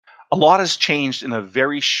A lot has changed in a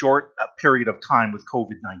very short period of time with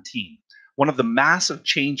COVID-19. One of the massive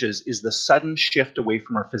changes is the sudden shift away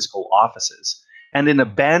from our physical offices. And in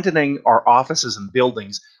abandoning our offices and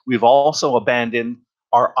buildings, we've also abandoned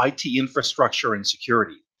our IT infrastructure and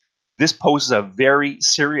security. This poses a very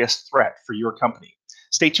serious threat for your company.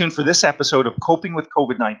 Stay tuned for this episode of Coping with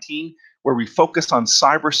COVID-19, where we focus on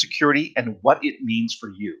cybersecurity and what it means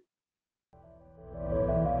for you.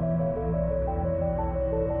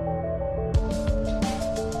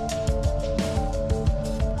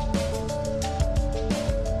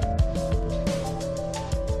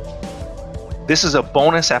 This is a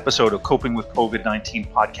bonus episode of Coping with COVID-19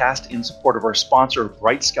 podcast in support of our sponsor,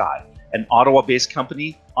 BrightSky, an Ottawa-based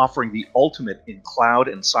company offering the ultimate in cloud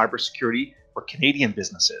and cybersecurity for Canadian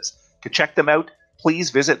businesses. To check them out,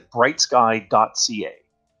 please visit brightsky.ca.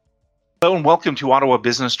 Hello and welcome to Ottawa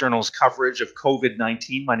Business Journal's coverage of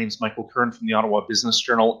COVID-19. My name is Michael Kern from the Ottawa Business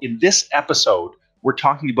Journal. In this episode, we're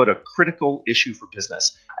talking about a critical issue for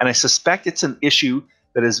business, and I suspect it's an issue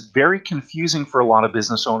that is very confusing for a lot of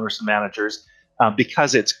business owners and managers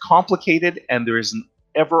because it's complicated and there is an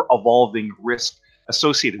ever-evolving risk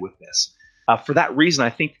associated with this. For that reason, I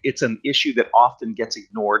think it's an issue that often gets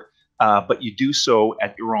ignored, but you do so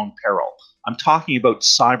at your own peril. I'm talking about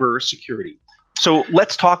cybersecurity. So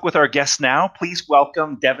let's talk with our guests now. Please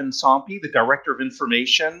welcome Devin Sompi, the Director of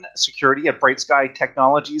Information Security at BrightSky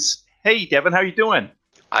Technologies. Hey, Devin, how are you doing?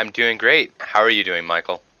 I'm doing great. How are you doing,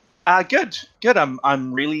 Michael? Good.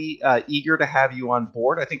 I'm really eager to have you on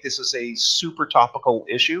board. I think this is a super topical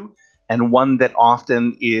issue and one that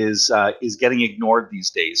often is getting ignored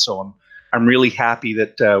these days. So I'm really happy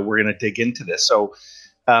that we're going to dig into this. So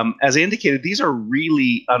as I indicated, these are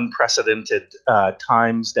really unprecedented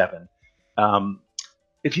times, Devin.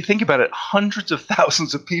 If you think about it, hundreds of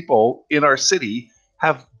thousands of people in our city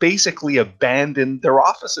have basically abandoned their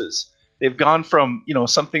offices. They've gone from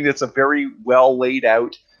something that's a very well laid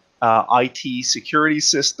out IT security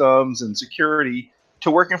systems and security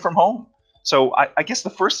to working from home. So I guess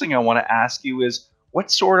the first thing I want to ask you is,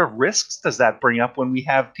 what sort of risks does that bring up when we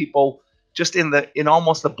have people just in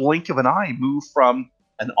almost the blink of an eye move from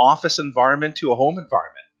an office environment to a home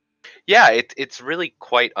environment? Yeah, it's really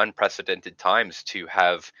quite unprecedented times to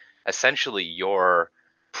have essentially your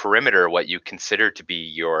perimeter, what you consider to be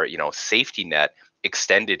your safety net,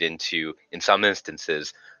 extended into, in some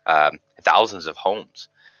instances, thousands of homes.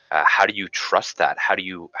 How do you trust that? How do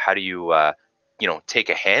you take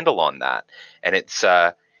a handle on that? And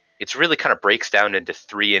it's really kind of breaks down into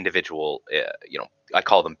three individual, I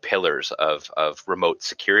call them pillars of remote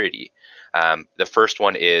security. The first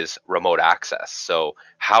one is remote access. So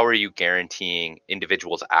how are you guaranteeing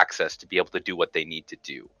individuals access to be able to do what they need to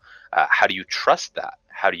do? How do you trust that?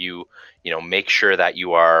 How do you make sure that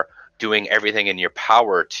you are doing everything in your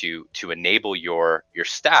power to enable your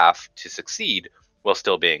staff to succeed while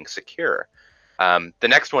still being secure? The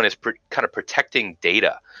next one is kind of protecting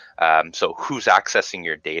data. So who's accessing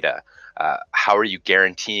your data? How are you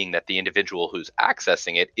guaranteeing that the individual who's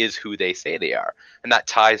accessing it is who they say they are? And that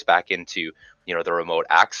ties back into the remote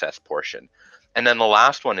access portion. And then the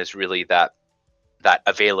last one is really that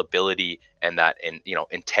availability and that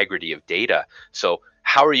integrity of data. So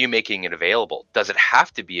how are you making it available? Does it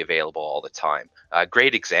have to be available all the time? A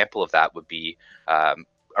great example of that would be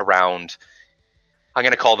around, I'm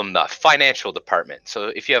going to call them the financial department. So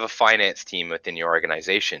if you have a finance team within your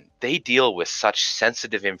organization, they deal with such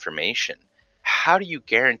sensitive information. How do you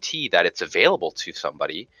guarantee that it's available to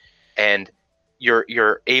somebody and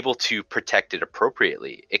you're able to protect it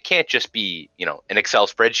appropriately? It can't just be, an Excel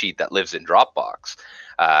spreadsheet that lives in Dropbox.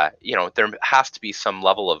 There has to be some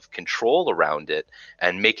level of control around it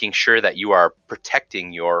and making sure that you are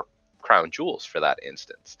protecting your crown jewels for that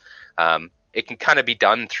instance. It can kind of be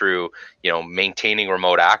done through, maintaining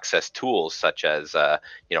remote access tools such as,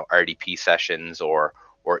 RDP sessions or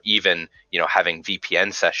even, having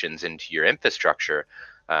VPN sessions into your infrastructure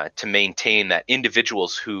to maintain that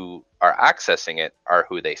individuals who are accessing it are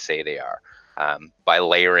who they say they are. By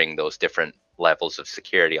layering those different levels of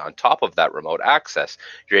security on top of that remote access,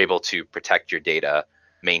 you're able to protect your data,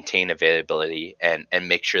 maintain availability, and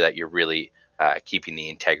make sure that you're really keeping the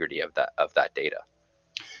integrity of that data.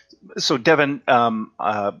 So, Devin, I'm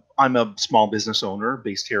a small business owner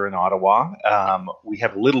based here in Ottawa. We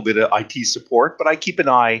have a little bit of IT support, but I keep an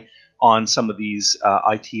eye on some of these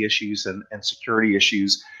IT issues and security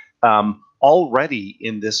issues. Already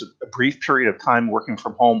in this brief period of time working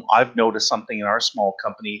from home, I've noticed something in our small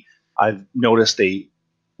company. I've noticed a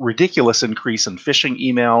ridiculous increase in phishing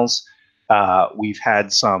emails. We've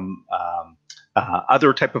had some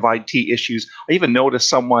other type of IT issues. I even noticed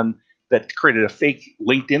someone that created a fake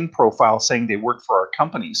LinkedIn profile saying they work for our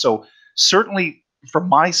company. So certainly, from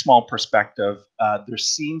my small perspective, there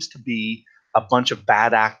seems to be a bunch of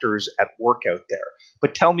bad actors at work out there.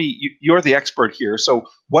 But tell me, you're the expert here. So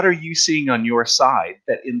what are you seeing on your side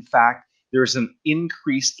that, in fact, there's an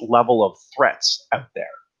increased level of threats out there?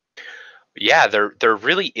 Yeah, there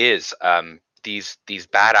really is. These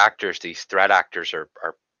bad actors, these threat actors are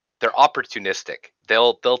they're opportunistic.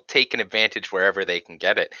 They'll take an advantage wherever they can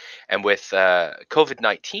get it. And with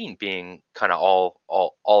COVID-19 being kind of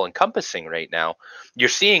all encompassing right now, you're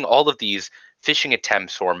seeing all of these phishing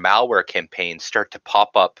attempts or malware campaigns start to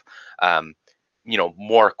pop up. Um,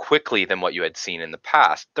 more quickly than what you had seen in the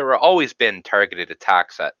past. There have always been targeted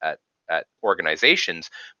attacks at organizations,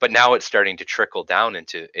 but now it's starting to trickle down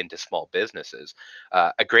into small businesses.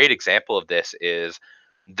 A great example of this is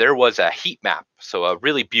there was a heat map, so a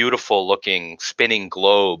really beautiful looking spinning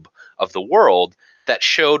globe of the world that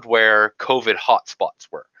showed where COVID hotspots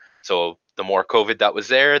were. So the more COVID that was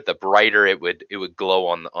there, the brighter it would glow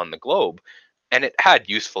on the globe, and it had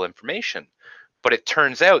useful information. But it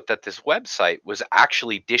turns out that this website was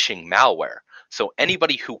actually dishing malware. So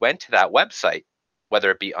anybody who went to that website, whether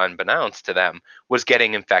it be unbeknownst to them, was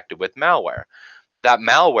getting infected with malware. That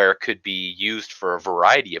malware could be used for a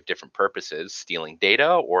variety of different purposes, stealing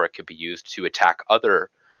data, or it could be used to attack other,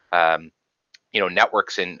 um,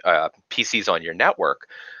 networks and PCs on your network.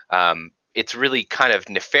 It's really kind of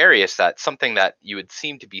nefarious that something that you would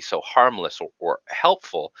seem to be so harmless or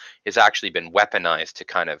helpful has actually been weaponized to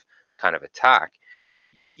kind of attack.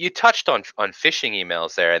 You touched on phishing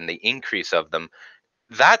emails there and the increase of them.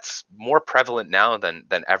 That's more prevalent now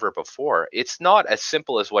than ever before. It's not as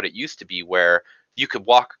simple as what it used to be, where you could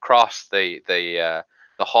walk across the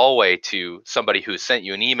hallway to somebody who sent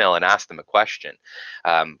you an email and ask them a question.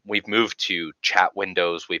 We've moved to chat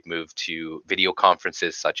windows, we've moved to video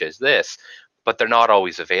conferences such as this, but they're not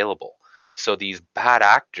always available. So these bad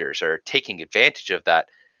actors are taking advantage of that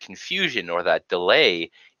confusion or that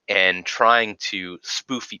delay and trying to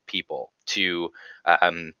spoof people, to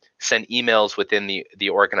send emails within the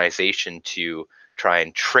organization to try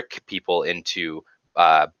and trick people into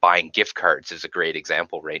buying gift cards is a great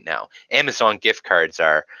example right now. Amazon gift cards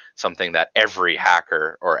are something that every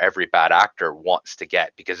hacker or every bad actor wants to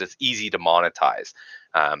get because it's easy to monetize.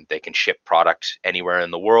 They can ship product anywhere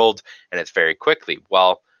in the world and it's very quickly.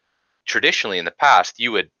 Well, traditionally in the past,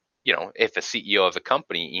 you would, if a CEO of a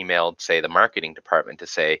company emailed, say, the marketing department to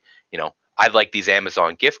say, I'd like these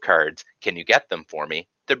Amazon gift cards. Can you get them for me?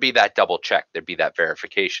 There'd be that double check. There'd be that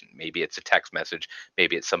verification. Maybe it's a text message.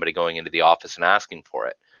 Maybe it's somebody going into the office and asking for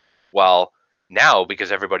it. Well, now,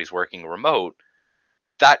 because everybody's working remote,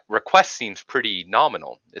 that request seems pretty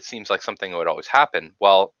nominal. It seems like something that would always happen.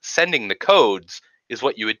 Well, sending the codes is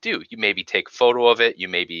what you would do. You maybe take a photo of it. You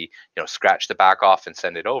maybe, scratch the back off and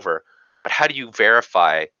send it over. But how do you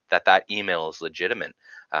verify that that email is legitimate?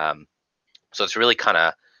 So it's really kind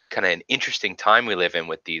of an interesting time we live in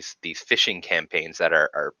with these phishing campaigns that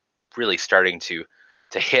are really starting to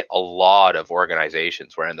hit a lot of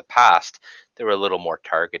organizations, where in the past they were a little more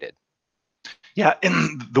targeted. Yeah,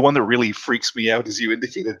 and the one that really freaks me out, as you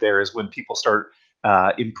indicated there, is when people start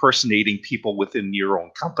impersonating people within your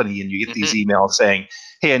own company, and you get these Hmm. emails saying,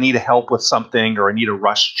 "Hey, I need help with something, or I need a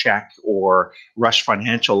rush check or rush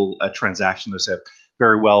financial transaction." There's a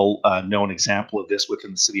very well known example of this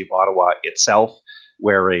within the city of Ottawa itself,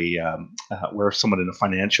 where where someone in a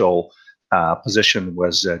financial position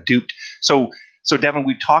was duped. So, Devin,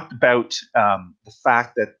 we talked about the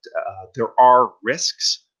fact that there are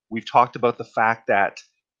risks. We've talked about the fact that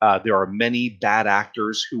there are many bad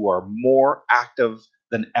actors who are more active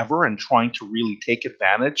than ever and trying to really take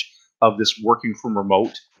advantage of this working from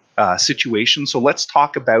remote situation. So let's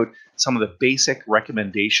talk about some of the basic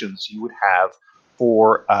recommendations you would have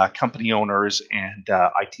for company owners and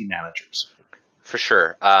IT managers. For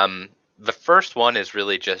sure. The first one is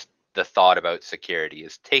really just the thought about security,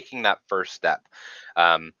 is taking that first step.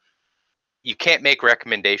 Um, you can't make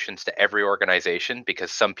recommendations to every organization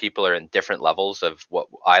because some people are in different levels of what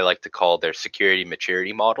I like to call their security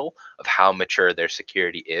maturity model of how mature their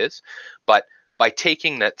security is. But by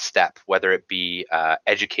taking that step, whether it be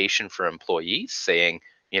education for employees, saying,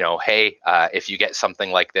 hey, if you get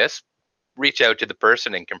something like this, reach out to the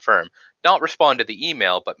person and confirm. Not respond to the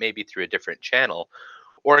email, but maybe through a different channel.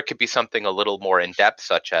 Or it could be something a little more in depth,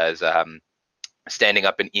 such as standing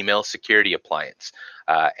up an email security appliance.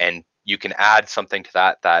 And you can add something to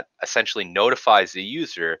that essentially notifies the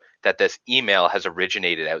user that this email has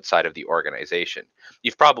originated outside of the organization.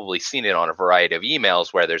 You've probably seen it on a variety of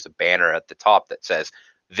emails where there's a banner at the top that says,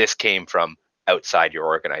 this came from outside your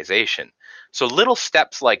organization. So little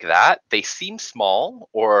steps like that, they seem small,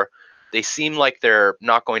 or they seem like they're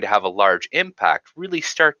not going to have a large impact, really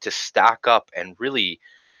start to stack up and really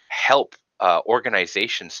help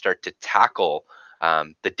organizations start to tackle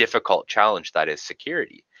the difficult challenge that is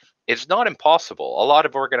security. It's not impossible. A lot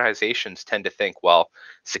of organizations tend to think, well,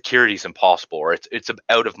 security is impossible, or it's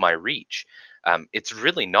out of my reach. It's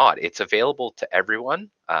really not. It's available to everyone.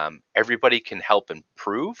 Everybody can help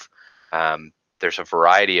improve. There's a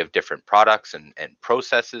variety of different products and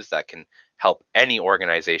processes that can help any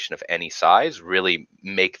organization of any size really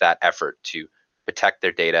make that effort to protect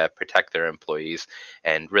their data, protect their employees,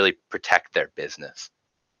 and really protect their business.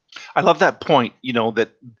 I love that point.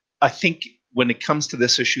 That I think when it comes to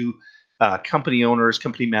this issue, company owners,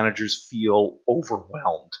 company managers feel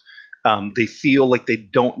overwhelmed. They feel like they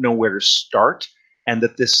don't know where to start, and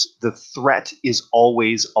that the threat is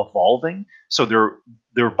always evolving. So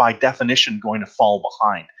they're by definition going to fall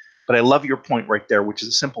behind. But I love your point right there, which is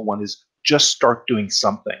a simple one: is just start doing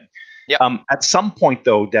something. Yeah. At some point,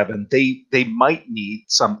 though, Devin, they might need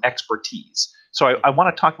some expertise. So I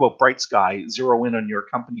want to talk about BrightSky, zero in on your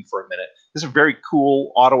company for a minute. This is a very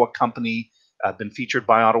cool Ottawa company, been featured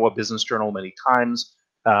by Ottawa Business Journal many times,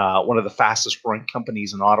 one of the fastest growing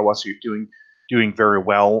companies in Ottawa, so you're doing very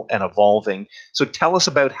well and evolving. So tell us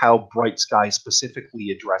about how BrightSky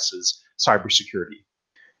specifically addresses cybersecurity.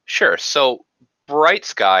 Sure. So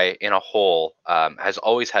BrightSky in a whole has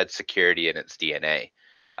always had security in its DNA.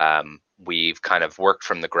 We've kind of worked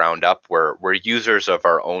from the ground up. We're users of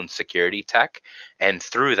our own security tech, and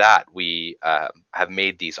through that, we have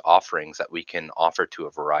made these offerings that we can offer to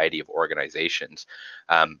a variety of organizations.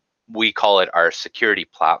 We call it our security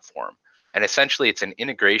platform, and essentially, it's an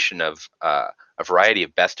integration of a variety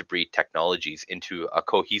of best-of-breed technologies into a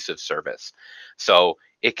cohesive service. So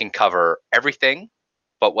it can cover everything.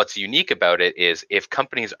 But what's unique about it is if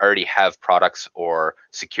companies already have products or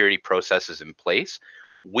security processes in place,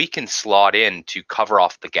 we can slot in to cover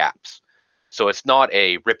off the gaps. So it's not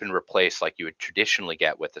a rip and replace like you would traditionally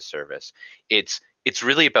get with a service. It's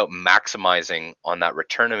really about maximizing on that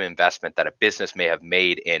return of investment that a business may have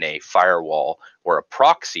made in a firewall or a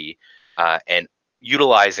proxy, and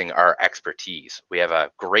utilizing our expertise. We have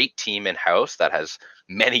a great team in house that has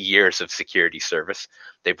many years of security service.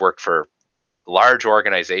 They've worked for large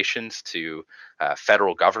organizations to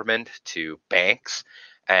federal government to banks,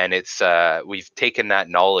 and it's we've taken that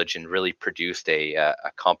knowledge and really produced a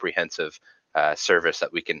comprehensive service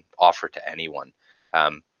that we can offer to anyone.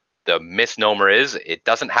 The misnomer is it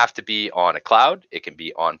doesn't have to be on a cloud. It can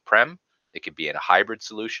be on-prem. It could be in a hybrid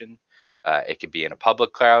solution. It could be in a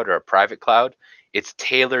public cloud or a private cloud. It's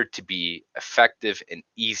tailored to be effective and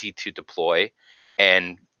easy to deploy,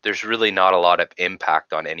 and there's really not a lot of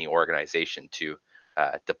impact on any organization to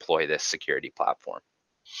deploy this security platform.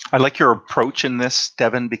 I like your approach in this,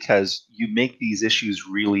 Devin, because you make these issues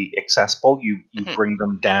really accessible. You bring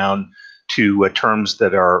them down to terms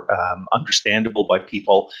that are understandable by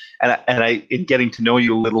people. And in getting to know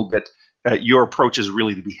you a little bit, your approach is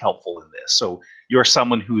really to be helpful in this. So you're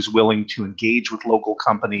someone who's willing to engage with local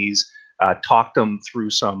companies, talk them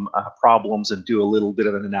through some problems, and do a little bit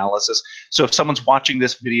of an analysis. So if someone's watching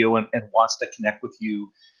this video and wants to connect with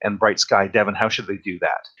you and BrightSky, Devin, how should they do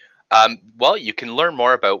that? Well, you can learn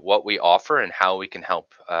more about what we offer and how we can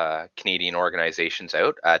help Canadian organizations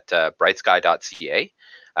out at brightsky.ca.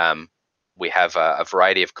 We have a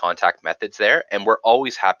variety of contact methods there, and we're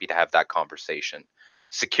always happy to have that conversation.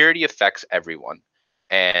 Security affects everyone,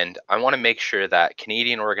 and I want to make sure that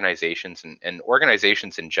Canadian organizations and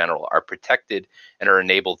organizations in general are protected and are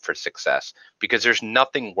enabled for success, because there's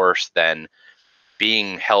nothing worse than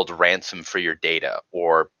being held ransom for your data,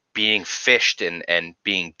 or being phished and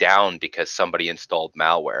being down because somebody installed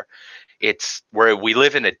malware. It's where we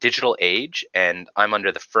live in a digital age, and I'm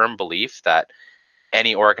under the firm belief that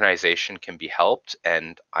any organization can be helped,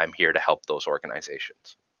 and I'm here to help those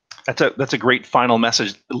organizations. That's a great final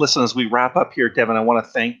message. Listen, as we wrap up here, Devin, I want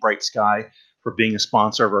to thank BrightSky for being a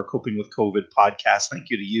sponsor of our Coping with COVID podcast. Thank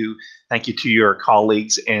you to you. Thank you to your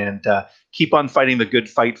colleagues, and keep on fighting the good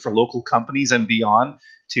fight for local companies and beyond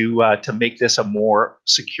to make this a more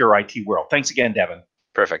secure IT world. Thanks again, Devin.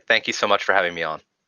 Perfect. Thank you so much for having me on.